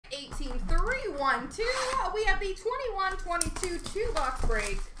1-1-2. We have the 21-22 2-box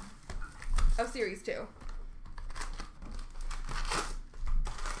break of Series 2.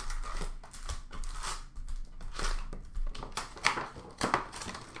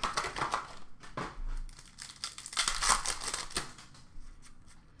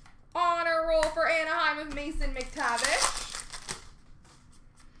 Honor roll for Anaheim of Mason McTavish.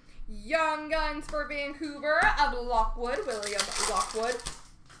 Young Guns for Vancouver of William Lockwood.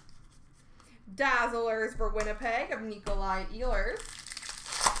 Dazzlers for Winnipeg of Nikolai Ehlers.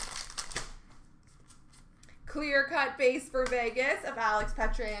 Clear Cut Base for Vegas of Alex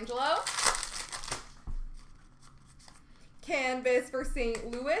Pietrangelo. Canvas for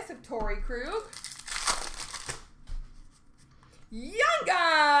St. Louis of Torrey Krug. Young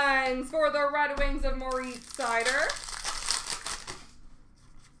Guns for the Red Wings of Moritz Seider.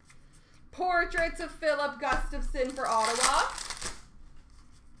 Portraits of Philip Gustafson for Ottawa.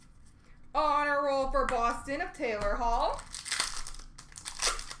 Honor roll for Boston of Taylor Hall.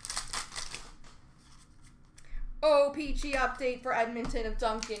 OPG update for Edmonton of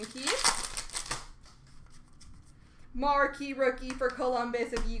Duncan Keith. Marquee rookie for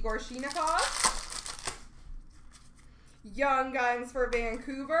Columbus of Igor Shinakov. Young Guns for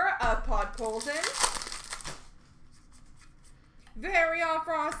Vancouver of Podkolzin. Variant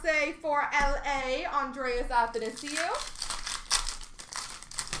Francais for LA, Andreas Athanasiou.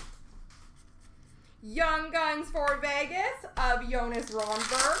 Young Guns for Vegas of Jonas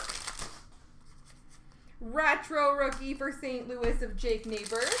Ronberg. Retro rookie for St. Louis of Jake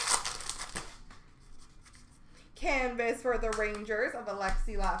Neighbors. Canvas for the Rangers of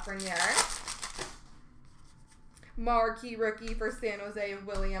Alexis Lafreniere. Marquee rookie for San Jose of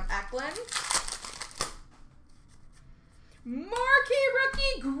William Eklund. Marquee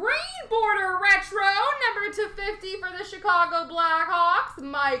rookie green border retro, number 250 for the Chicago Blackhawks,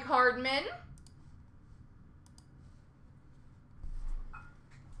 Mike Hardman.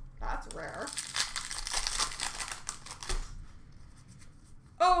 That's rare.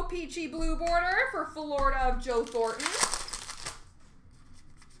 OPG blue border for Florida of Joe Thornton.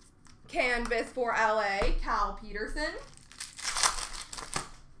 Canvas for LA, Cal Peterson.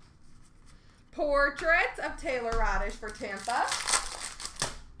 Portraits of Taylor Radish for Tampa.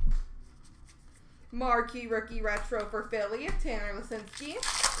 Marquee rookie retro for Philly of Tanner Lisinski.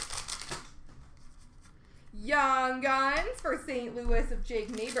 Young Guns for St. Louis of Jake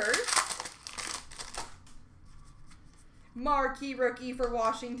Neighbors. Marquee rookie for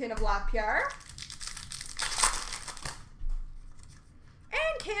Washington of Lapierre.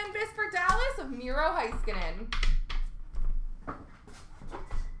 And canvas for Dallas of Miro Heiskanen.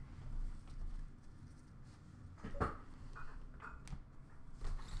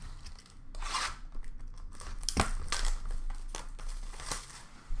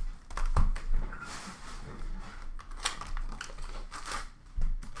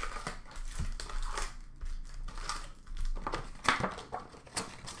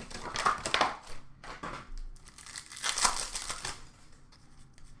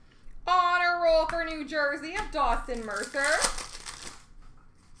 For New Jersey of Dawson Mercer.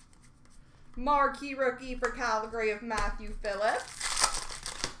 Marquee rookie for Calgary of Matthew Phillips.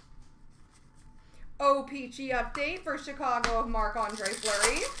 OPG update for Chicago of Marc-Andre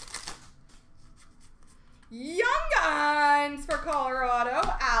Fleury. Young Guns for Colorado,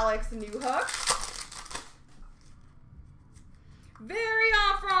 Alex Newhook.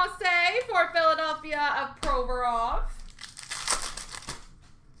 Variant Francais for Philadelphia of Provorov.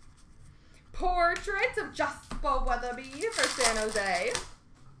 Portraits of Jasper Weatherby for San Jose.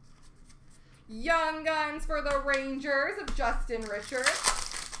 Young Guns for the Rangers of Justin Richards.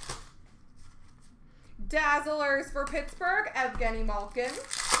 Dazzlers for Pittsburgh, Evgeny Malkin.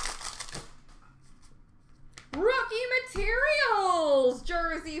 Rookie Materials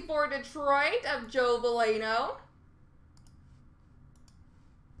jersey for Detroit of Joe Veleno.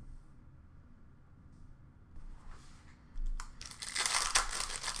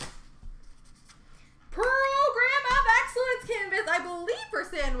 Program of Excellence canvas, I believe for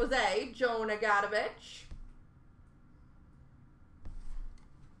San Jose, Jonah Gadovich.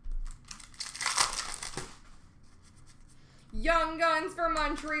 Young Guns for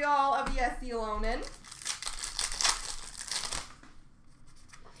Montreal of Jesse Lonen.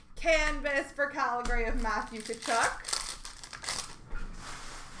 Canvas for Calgary of Matthew Tkachuk.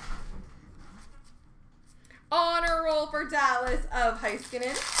 Honor roll for Dallas of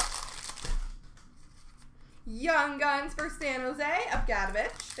Heiskanen. Young Guns for San Jose of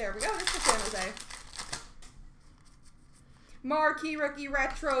Gadovich. There we go. This is San Jose. Marquee rookie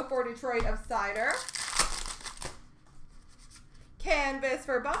retro for Detroit of Seider. Canvas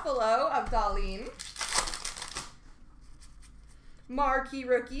for Buffalo of Darlene. Marquee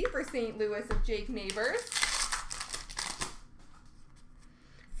rookie for St. Louis of Jake Neighbors.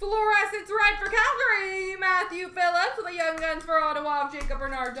 Fluorescence red for Calgary, Matthew Phillips. With the Young Guns for Ottawa of Jacob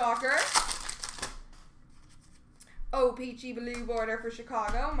Bernard Docker. O-Peachy blue border for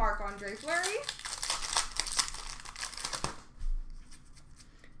Chicago, Marc-Andre Fleury.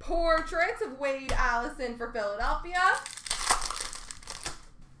 Portraits of Wade Allison for Philadelphia.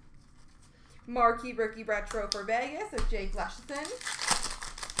 Marquee rookie retro for Vegas of Jake Leschyshyn.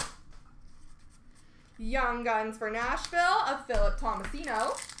 Young Guns for Nashville of Philip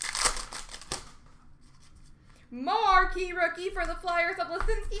Tomasino. Marquee rookie for the Flyers of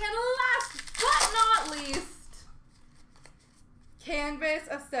Lisinski. And last but not least, canvas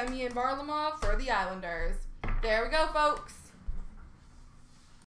of Semyon Varlamov for the Islanders. There we go, folks.